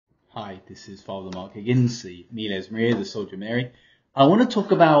Hi, this is Father Mark Higgins, the Miles Maria, the Soldier Mary. I want to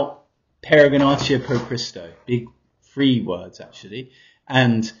talk about peregrinatio pro Christo, big three words actually,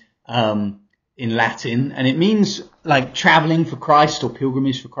 and in Latin, and it means like traveling for Christ or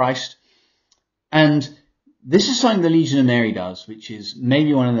pilgrimage for Christ. And this is something the Legion of Mary does, which is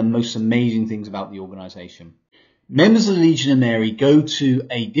maybe one of the most amazing things about the organization. Members of the Legion of Mary go to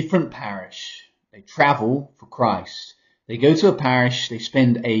a different parish. They travel for Christ. They go to a parish, they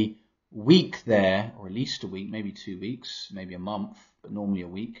spend a week there, or at least a week, maybe 2 weeks, maybe a month, but normally a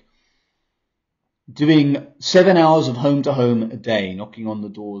week, doing 7 hours of home to home a day, knocking on the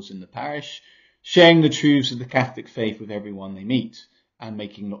doors in the parish, sharing the truths of the Catholic faith with everyone they meet, and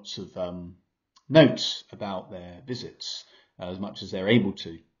making lots of notes about their visits, as much as they're able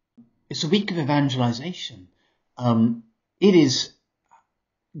to. It's a week of evangelization. It is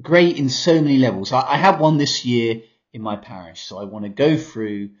great in so many levels. I have one this year in my parish, so I want to go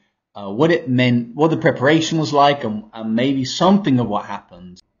through what it meant, what the preparation was like, and maybe something of what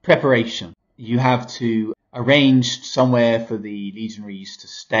happened. Preparation. You have to arrange somewhere for the legionaries to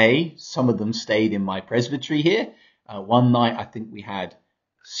stay. Some of them stayed in my presbytery here. One night, I think we had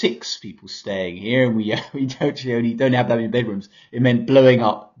 6 people staying here, and we don't have that many bedrooms. It meant blowing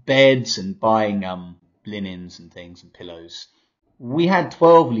up beds and buying linens and things and pillows. We had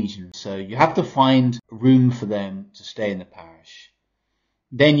 12 legionaries, so you have to find room for them to stay in the parish.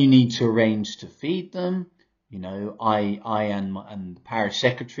 Then you need to arrange to feed them. You know, I and the parish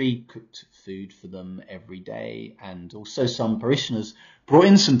secretary cooked food for them every day, and also some parishioners brought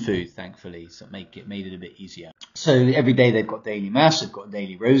in some food, thankfully, so it made it a bit easier. So every day they've got daily mass, they've got a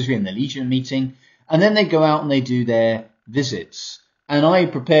daily rosary and the legion meeting, and then they go out and they do their visits. And I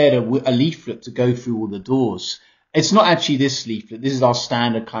prepared a leaflet to go through all the doors. It's not actually this leaflet. This is our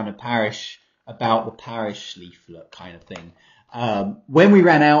standard kind of parish, about the parish leaflet kind of thing. When we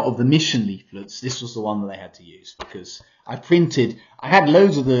ran out of the mission leaflets, this was the one that they had to use, because I had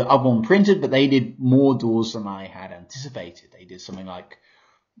loads of the other one printed, but they did more doors than I had anticipated. They did something like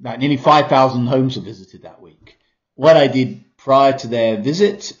nearly 5,000 homes were visited that week. What I did prior to their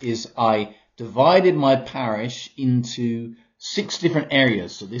visit is I divided my parish into 6 different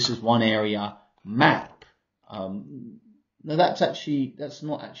areas. So this is one area map. No, that's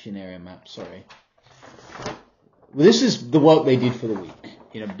not actually an area map, sorry. Well, this is the work they did for the week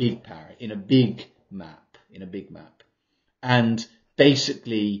in a big parish, in a big map. And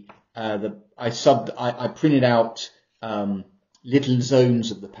basically, I printed out little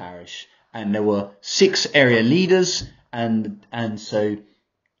zones of the parish, and there were 6 area leaders, and so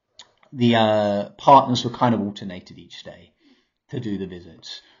the partners were kind of alternated each day to do the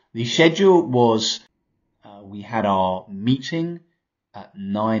visits. The schedule was we had our meeting at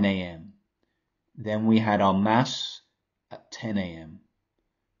 9 a.m. Then we had our mass at 10 a.m.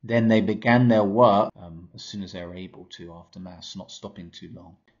 Then they began their work as soon as they were able to after mass, not stopping too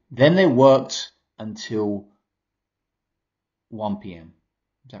long. Then they worked until 1 p.m.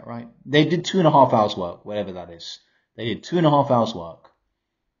 Is that right? They did 2.5 hours work, whatever that is. They did 2.5 hours work.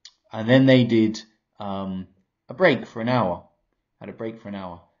 And then they did a break for an hour. Had a break for an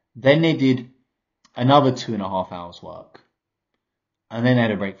hour. Then they did another 2.5 hours work. And then they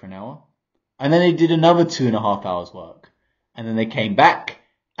had a break for an hour. And then they did another 2.5 hours work. And then they came back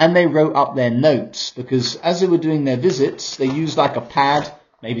and they wrote up their notes, because as they were doing their visits, they used like a pad,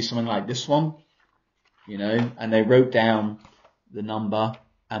 maybe something like this one, and they wrote down the number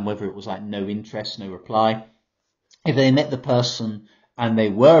and whether it was like no interest, no reply. If they met the person and they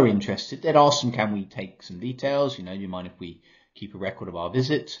were interested, they'd ask them, can we take some details? Do you mind if we keep a record of our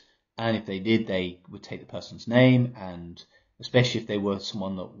visit? And if they did, they would take the person's name, and especially if they were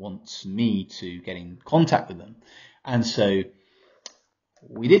someone that wants me to get in contact with them. And so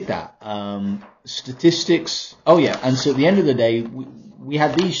we did that. Statistics. Oh yeah. And so at the end of the day, we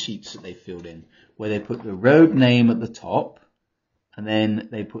had these sheets that they filled in, where they put the road name at the top, and then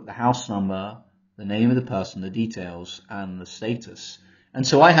they put the house number, the name of the person, the details, and the status. And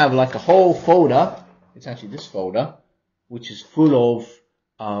so I have like a whole folder. It's actually this folder, which is full of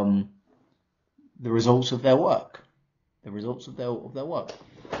the results of their work. The results of their work.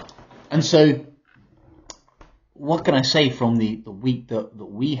 And so, what can I say from the week that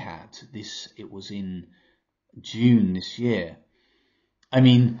we had? It was in June this year. I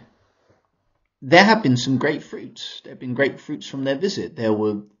mean, there have been some great fruits. There have been great fruits from their visit. There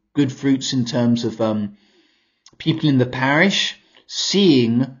were good fruits in terms of people in the parish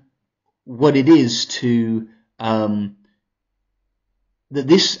seeing what it is to that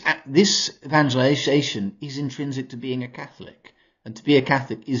this evangelization is intrinsic to being a Catholic, and to be a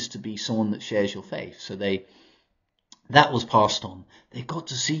Catholic is to be someone that shares your faith. So they that was passed on. They got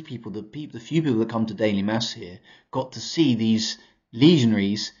to see people, the few people that come to daily mass here, got to see these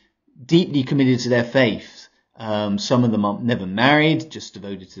legionaries deeply committed to their faith. Some of them are never married, just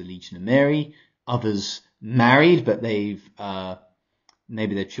devoted to the Legion of Mary. Others married, but they've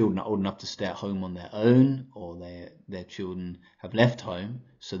maybe their children are old enough to stay at home on their own, or their children have left home,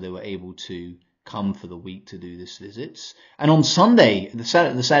 so they were able to come for the week to do this visits. And on Sunday, the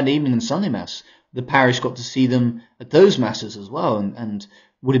Saturday evening and Sunday Mass, the parish got to see them at those masses as well, and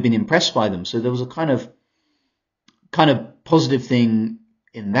would have been impressed by them. So there was a kind of positive thing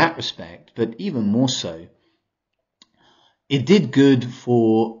in that respect, but even more so, it did good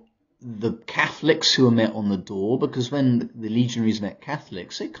for the Catholics who were met on the door, because when the legionaries met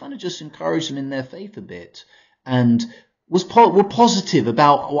Catholics, they kind of just encouraged them in their faith a bit, and were positive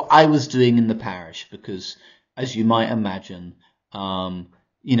about what I was doing in the parish, because, as you might imagine, I've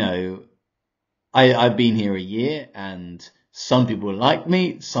been here a year, and some people like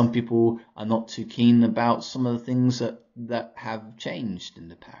me, some people are not too keen about some of the things that have changed in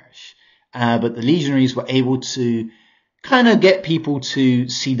the parish. But the legionaries were able to kind of get people to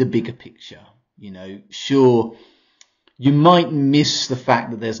see the bigger picture. Sure, you might miss the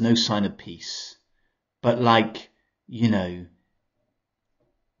fact that there's no sign of peace, but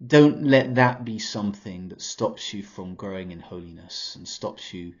don't let that be something that stops you from growing in holiness and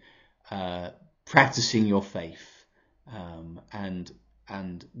stops you practicing your faith and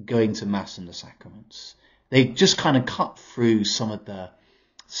going to Mass and the sacraments. They just kind of cut through some of the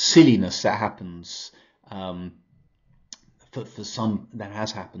silliness that happens for some, that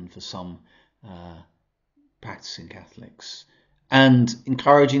has happened for some practicing Catholics, and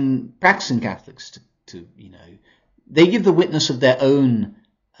encouraging practicing Catholics to they give the witness of their own.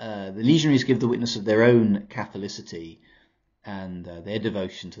 The legionaries give the witness of their own Catholicity and their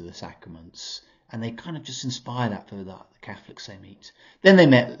devotion to the sacraments, and they kind of just inspire that for the Catholics they meet. Then they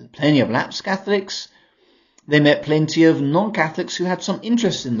met plenty of lapsed Catholics. They met plenty of non-Catholics who had some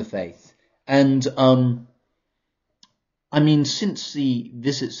interest in the faith. And since the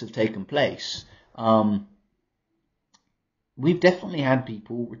visits have taken place, we've definitely had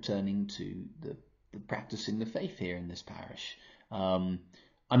people returning to the practicing the faith here in this parish. It's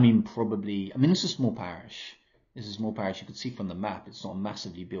a small parish. It's a small parish. You could see from the map, it's not a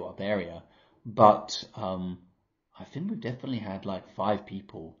massively built up area. But I think we've definitely had like 5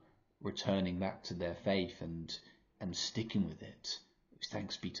 people returning back to their faith and sticking with it.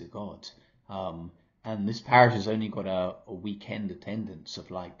 Thanks be to God. And this parish has only got a weekend attendance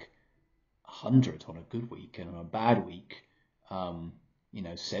of like 100 on a good week, and on a bad week,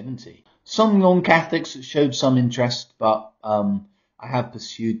 70. Some non-Catholics showed some interest, but I have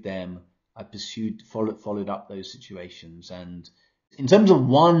pursued them. I followed up those situations, and in terms of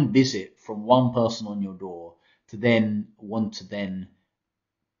one visit from one person on your door to then want to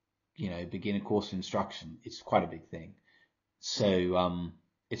begin a course of instruction, it's quite a big thing. So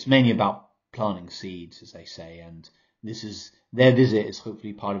it's mainly about planting seeds, as they say, and their visit is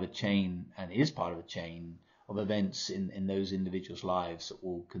hopefully part of a chain, and is part of a chain of events in those individuals' lives that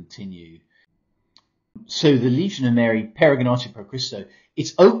will continue. So the Legion of Mary, Peregrinatio pro Christo,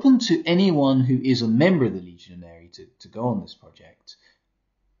 it's open to anyone who is a member of the Legion of Mary to go on this project,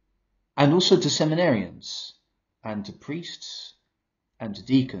 and also to seminarians, and to priests, and to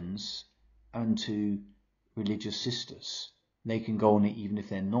deacons, and to religious sisters. They can go on it even if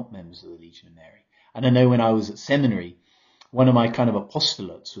they're not members of the Legion of Mary. And I know when I was at seminary, one of my kind of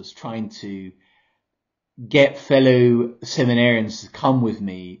apostolates was trying to get fellow seminarians to come with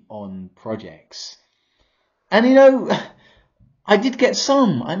me on projects. And I did get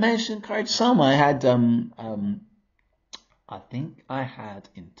some. I managed to encourage some. I had I think I had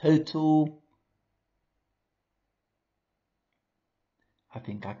in total, I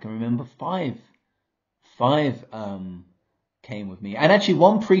think I can remember 5 came with me. And actually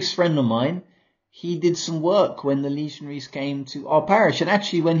one priest friend of mine, he did some work when the legionaries came to our parish. And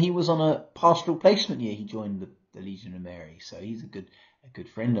actually when he was on a pastoral placement year, he joined the Legion of Mary. So he's a good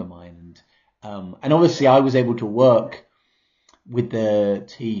friend of mine. And obviously I was able to work with the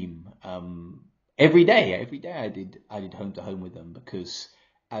team every day I did home to home with them, because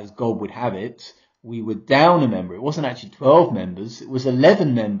as God would have it, we were down a member. It wasn't actually 12 members, it was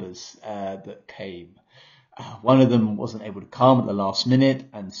 11 members that came. One of them wasn't able to come at the last minute,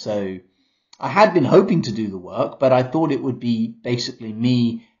 and so I had been hoping to do the work, but I thought it would be basically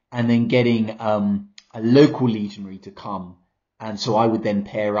me and then getting a local legionary to come, and so I would then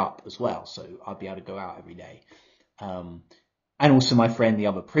pair up as well, so I'd be able to go out every day. And also my friend, the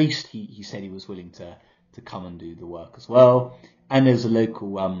other priest, he said he was willing to come and do the work as well. And there's a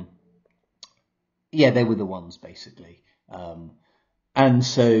local yeah, they were the ones basically. And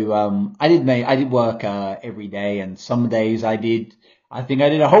so I did work every day, and some days I think I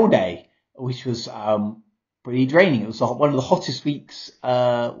did a whole day, which was pretty draining. It was one of the hottest weeks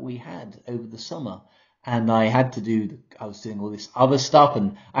we had over the summer, and I was doing all this other stuff,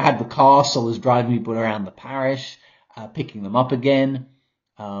 and I had the car, so I was driving people around the parish, picking them up again.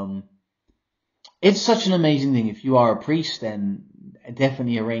 It's such an amazing thing. If you are a priest, then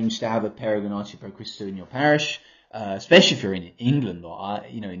definitely arrange to have a peregrinatio pro Christo in your parish. Especially if you're in England, or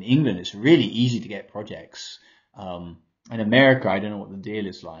in England, it's really easy to get projects. In America, I don't know what the deal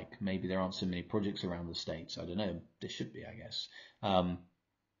is like. Maybe there aren't so many projects around the States. I don't know. There should be, I guess.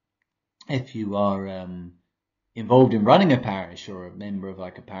 If you are involved in running a parish or a member of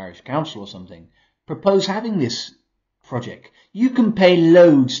like a parish council or something, propose having this project. You can pay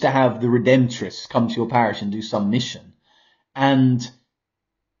loads to have the Redemptorists come to your parish and do some mission, and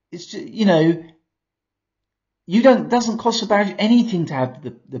it's just, doesn't cost the parish anything to have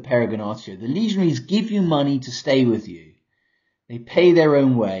the peregrinatio. The legionaries give you money to stay with you. They pay their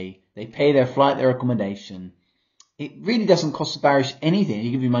own way. They pay their flight, their accommodation. It really doesn't cost the parish anything. They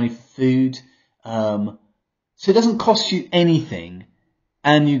give you money for food. So it doesn't cost you anything.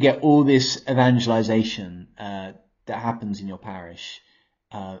 And you get all this evangelization, that happens in your parish.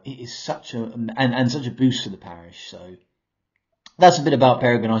 It is such such a boost for the parish. So that's a bit about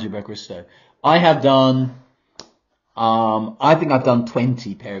peregrinatio pro Christo. I think I've done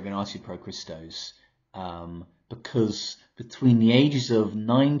 20 peregrinatio pro Christos, because between the ages of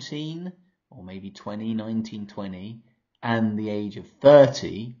 19, or maybe 20, and the age of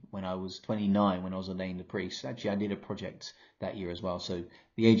 30, when I was 29, when I was ordained a priest, actually I did a project that year as well. So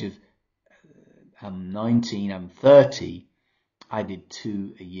the age of 19 and 30, I did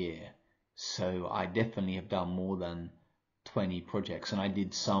 2 a year. So I definitely have done more than 20 projects, and I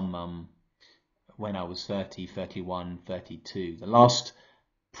did some when I was 30, 31, 32. The last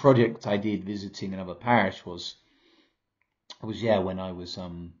project I did visiting another parish was when I was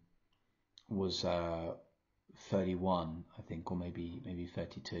 31, I think, or maybe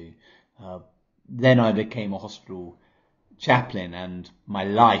 32. Then I became a hospital chaplain, and my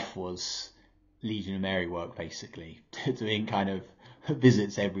life was Legion of Mary work, basically, doing kind of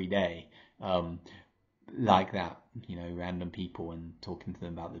visits every day, like that, random people, and talking to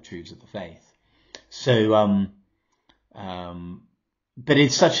them about the truths of the faith. So, but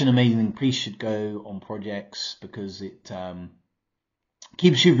it's such an amazing thing. Priests should go on projects because it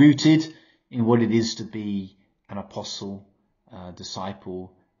keeps you rooted in what it is to be an apostle,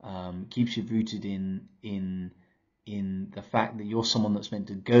 disciple. Keeps you rooted in the fact that you're someone that's meant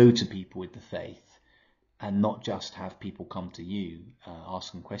to go to people with the faith, and not just have people come to you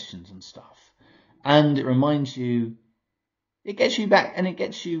asking questions and stuff. And it reminds you, it gets you back, and it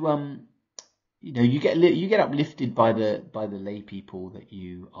gets you you get uplifted by the lay people that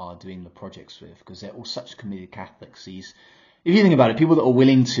you are doing the projects with, because they're all such committed Catholics. If you think about it, people that are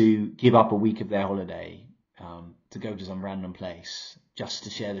willing to give up a week of their holiday to go to some random place just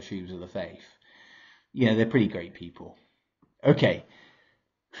to share the truths of the faith, they're pretty great people. Okay.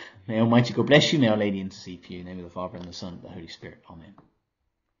 May Almighty God bless you. May Our Lady intercede for you. In the name of the Father, and the Son, and the Holy Spirit. Amen.